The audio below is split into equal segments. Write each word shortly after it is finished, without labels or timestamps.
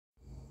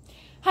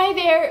Hi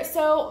there!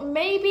 So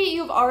maybe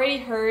you've already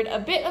heard a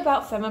bit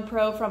about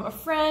Femipro from a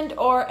friend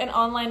or an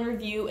online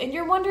review and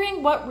you're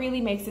wondering what really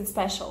makes it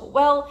special.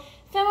 Well,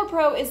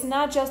 Femipro is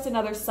not just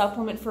another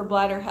supplement for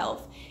bladder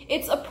health.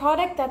 It's a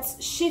product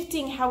that's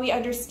shifting how we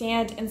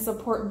understand and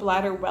support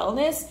bladder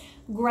wellness,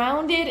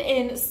 grounded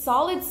in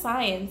solid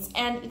science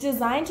and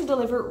designed to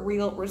deliver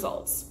real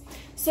results.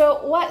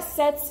 So what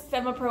sets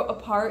Femipro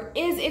apart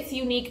is its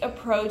unique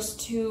approach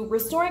to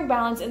restoring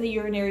balance in the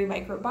urinary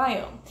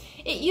microbiome.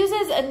 It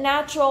uses a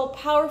natural,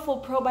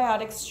 powerful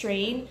probiotic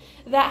strain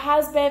that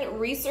has been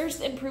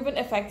researched and proven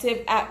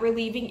effective at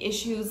relieving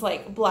issues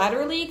like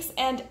bladder leaks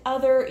and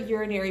other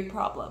urinary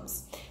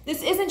problems.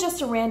 This isn't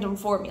just a random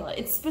formula.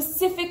 It's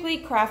specifically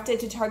crafted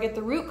to target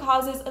the root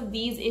causes of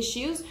these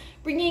issues,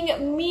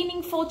 bringing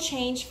meaningful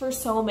change for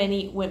so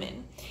many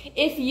women.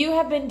 If you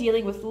have been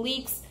dealing with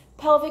leaks,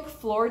 pelvic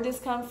floor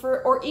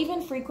discomfort, or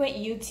even frequent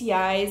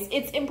UTIs,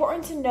 it's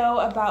important to know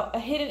about a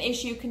hidden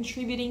issue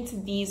contributing to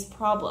these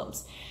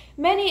problems.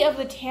 Many of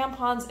the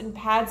tampons and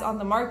pads on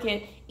the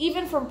market,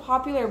 even from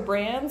popular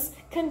brands,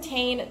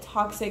 contain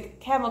toxic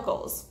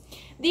chemicals.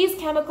 These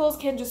chemicals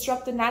can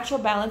disrupt the natural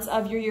balance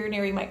of your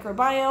urinary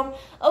microbiome,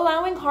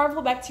 allowing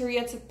harmful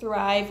bacteria to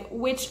thrive,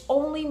 which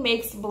only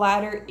makes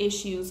bladder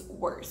issues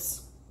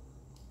worse.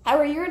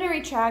 Our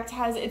urinary tract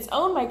has its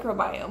own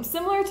microbiome,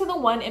 similar to the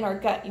one in our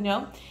gut,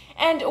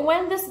 And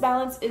when this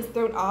balance is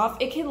thrown off,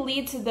 it can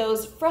lead to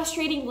those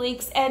frustrating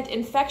leaks and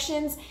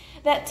infections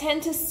that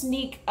tend to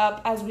sneak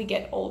up as we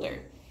get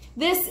older.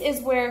 This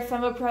is where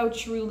Femipro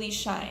truly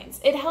shines.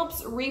 It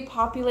helps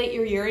repopulate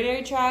your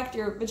urinary tract,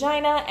 your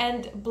vagina,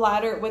 and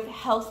bladder with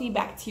healthy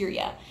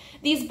bacteria.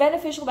 These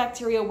beneficial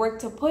bacteria work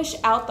to push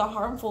out the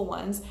harmful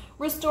ones,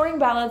 restoring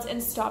balance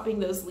and stopping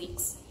those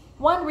leaks.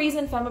 One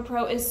reason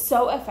Femipro is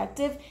so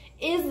effective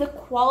is the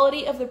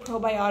quality of the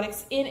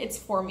probiotics in its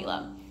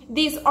formula.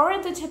 These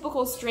aren't the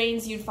typical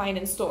strains you'd find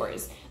in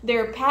stores.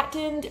 They're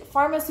patented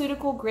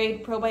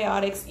pharmaceutical-grade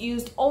probiotics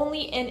used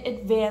only in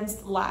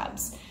advanced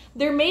labs.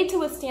 They're made to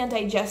withstand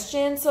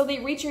digestion, so they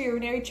reach your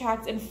urinary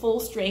tract in full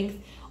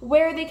strength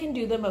where they can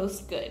do the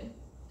most good.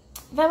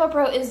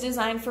 Femipro is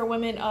designed for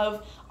women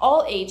of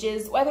all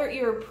ages, whether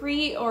you're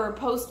pre or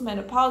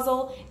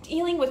post-menopausal,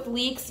 dealing with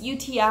leaks,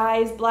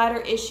 UTIs,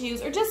 bladder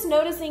issues, or just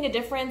noticing a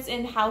difference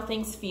in how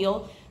things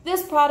feel.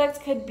 This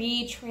product could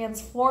be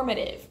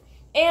transformative.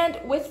 And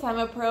with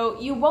Femipro,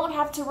 you won't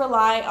have to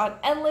rely on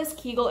endless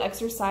Kegel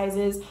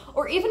exercises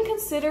or even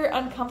consider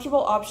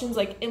uncomfortable options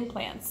like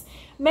implants.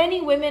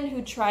 Many women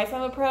who try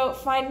Femipro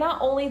find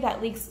not only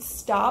that leaks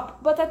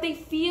stop, but that they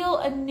feel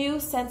a new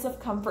sense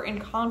of comfort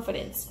and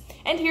confidence.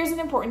 And here's an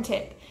important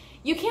tip.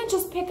 You can't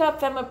just pick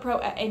up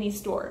Femipro at any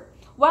store.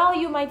 While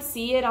you might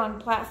see it on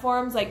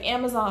platforms like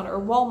Amazon or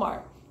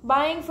Walmart,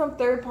 buying from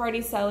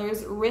third-party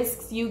sellers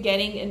risks you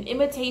getting an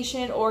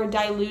imitation or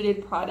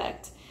diluted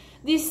product.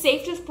 The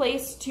safest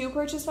place to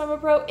purchase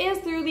Femipro is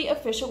through the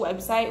official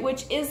website,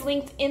 which is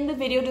linked in the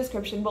video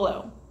description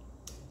below.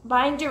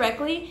 Buying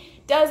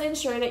directly does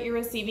ensure that you're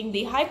receiving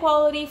the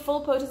high-quality,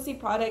 full-potency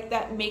product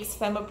that makes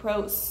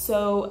Femipro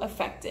so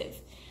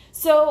effective.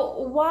 So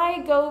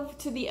why go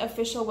to the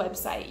official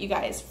website, you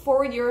guys,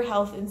 for your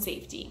health and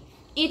safety?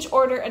 Each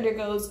order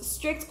undergoes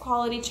strict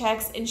quality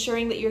checks,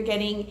 ensuring that you're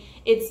getting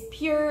its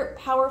pure,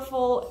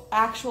 powerful,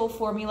 actual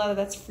formula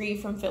that's free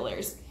from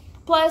fillers.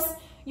 Plus,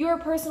 your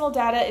personal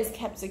data is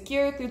kept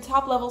secure through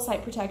top-level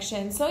site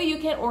protection, so you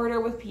can order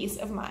with peace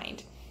of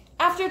mind.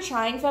 After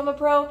trying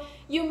Femipro,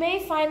 you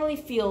may finally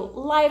feel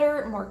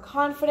lighter, more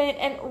confident,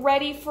 and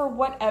ready for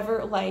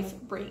whatever life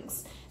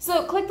brings.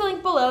 So click the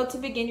link below to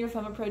begin your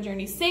Femipro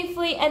journey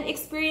safely and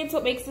experience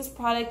what makes this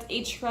product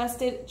a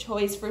trusted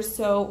choice for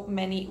so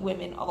many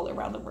women all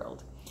around the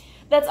world.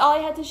 That's all I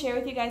had to share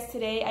with you guys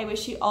today. I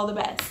wish you all the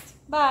best.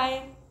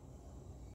 Bye!